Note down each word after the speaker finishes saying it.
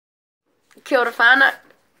Kia ora whānau.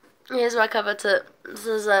 Here's my cover tip. This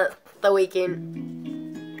is The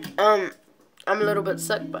Weekend. I'm a little bit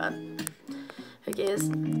sick, but who cares?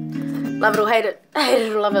 Love it or hate it. Hate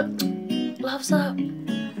it or love it. Love's up.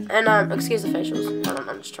 And excuse the facials. Hold on,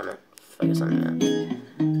 I'm just trying to figure something out.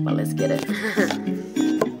 But let's get it.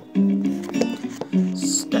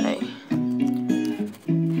 Stay.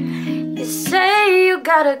 You say you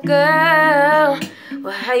got a girl.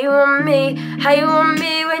 Well, how you want me? How you want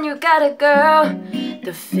me when you got a girl?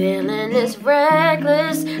 The feeling is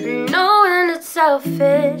reckless, knowing it's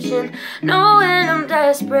selfish, and knowing I'm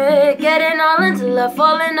desperate, getting all into love,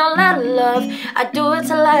 falling all out of love. I do it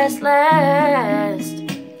to last.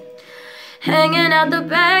 Hanging out the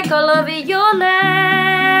back all over your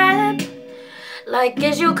lap, like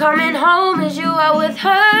is you coming home, is you out with her?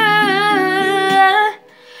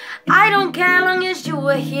 I don't care long as you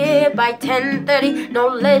were here by 10:30, no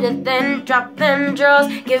later than drop them drawers,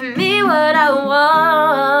 give me what I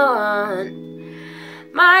want.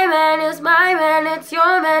 My man is my man, it's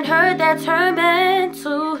your man, heard that's her man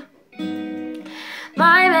too.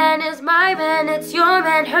 My man is my man, it's your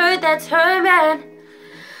man, heard that's her man.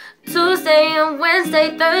 Tuesday and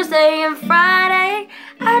Wednesday, Thursday and Friday,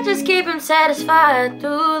 I just keep him satisfied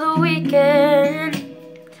through the weekend.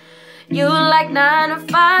 You like 9 to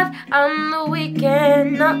 5, I'm the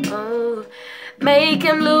weekend, no. Make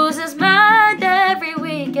him lose his mind every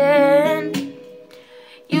weekend.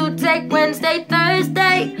 You take Wednesday,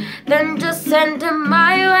 Thursday, then just send him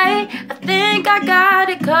my way. I think I got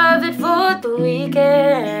it covered for the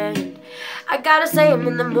weekend. I gotta say I'm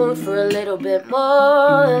in the mood for a little bit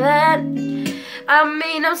more of that. I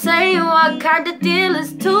mean, I'm saying what kind of deal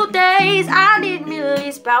is 2 days? I need me at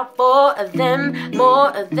least about 4 of them, more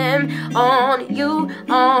of them. On you,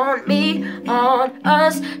 on me, on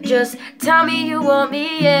us. Just tell me you want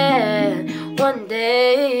me, yeah, one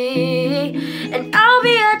day. And I'll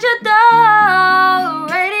be at your door,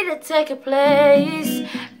 ready to take a place,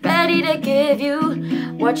 ready to give you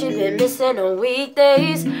what you've been missing on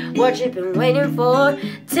weekdays, what you've been waiting for.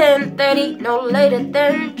 10:30, no later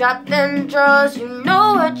than drop them drawers. You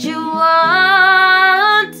know what you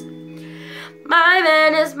want. My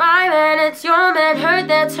man is my man, it's your man, heard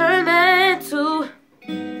that's her man too.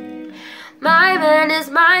 My man is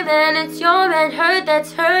my man, it's your man, heard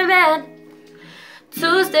that's her man.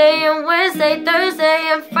 Tuesday and Wednesday, Thursday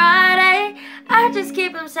and Friday, I just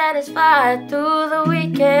keep him satisfied through the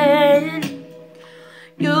weekend.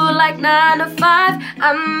 You like 9 to 5,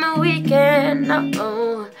 I'm the weekend,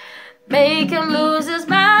 no. Make him lose his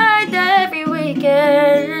mind every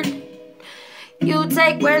weekend. You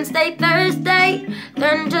take Wednesday, Thursday,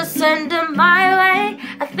 then just send him my way.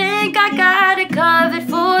 I think I got it covered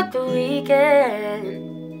for the weekend.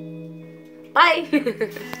 Bye.